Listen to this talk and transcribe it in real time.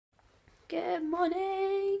Good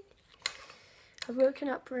morning! I've woken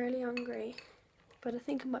up really hungry, but I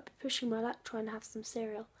think I might be pushing my luck trying to have some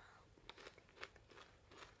cereal.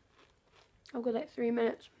 I've got like 3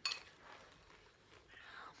 minutes.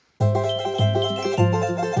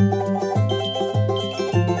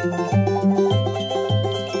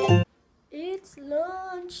 It's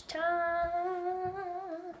lunchtime!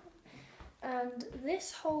 And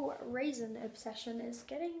this whole raisin obsession is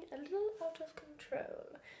getting a little out of control.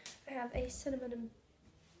 I have a cinnamon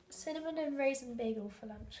and raisin bagel for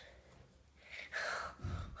lunch.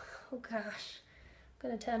 Oh gosh, I'm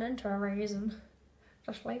gonna turn into a raisin.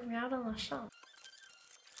 Just leave me out in the sun.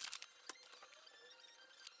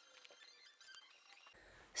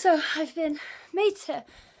 So I've been made to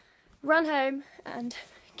run home and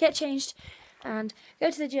get changed and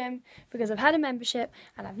go to the gym because I've had a membership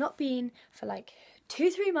and I've not been for like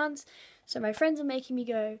 2-3 months. So my friends are making me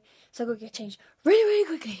go, so I'll go get changed really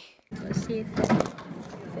quickly. Let's see if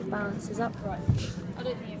it balances up right. I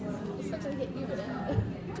don't think it will. It's not going to get you with it.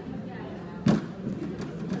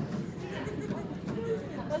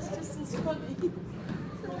 That's just as funny.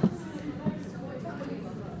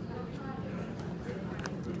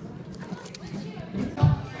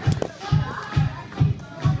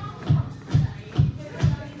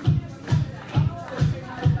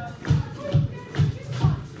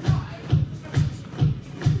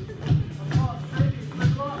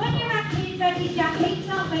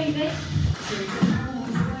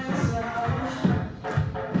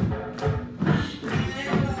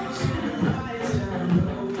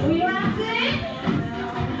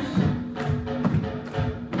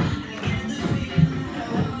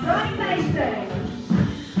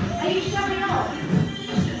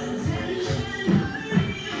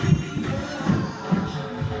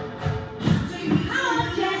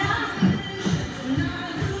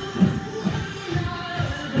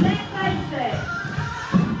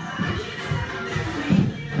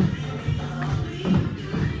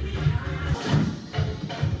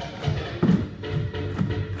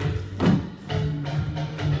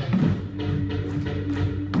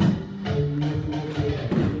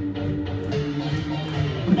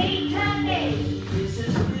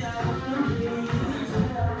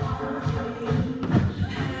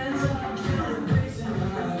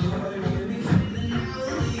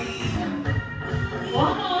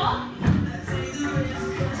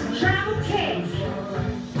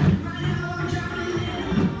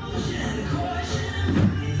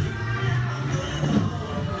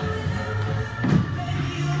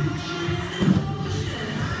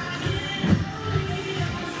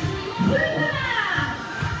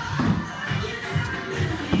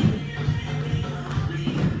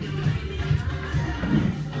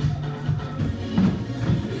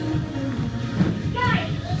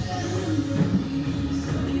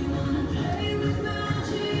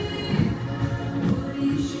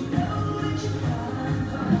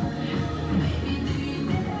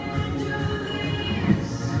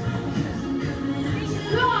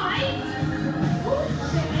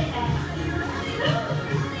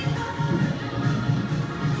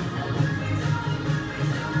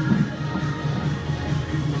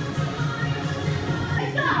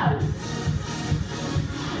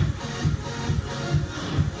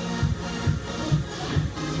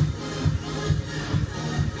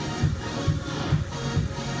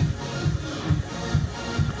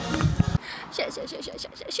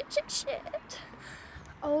 Shit.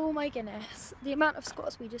 Oh my goodness. The amount of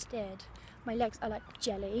squats we just did. My legs are like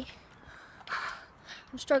jelly.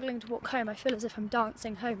 I'm struggling to walk home. I feel as if I'm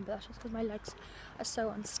dancing home, but that's just because my legs are so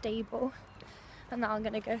unstable. And now I'm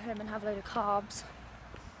going to go home and have a load of carbs.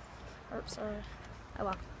 Oops, sorry. Oh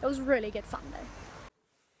well. It was really good fun though.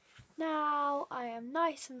 Now I am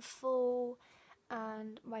nice and full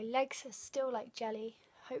and my legs are still like jelly.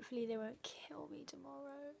 Hopefully they won't kill me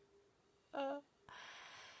tomorrow.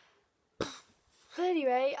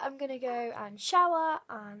 Anyway, I'm gonna go and shower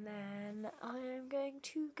and then I am going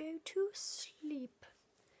to go to sleep.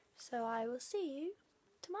 So I will see you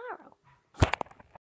tomorrow.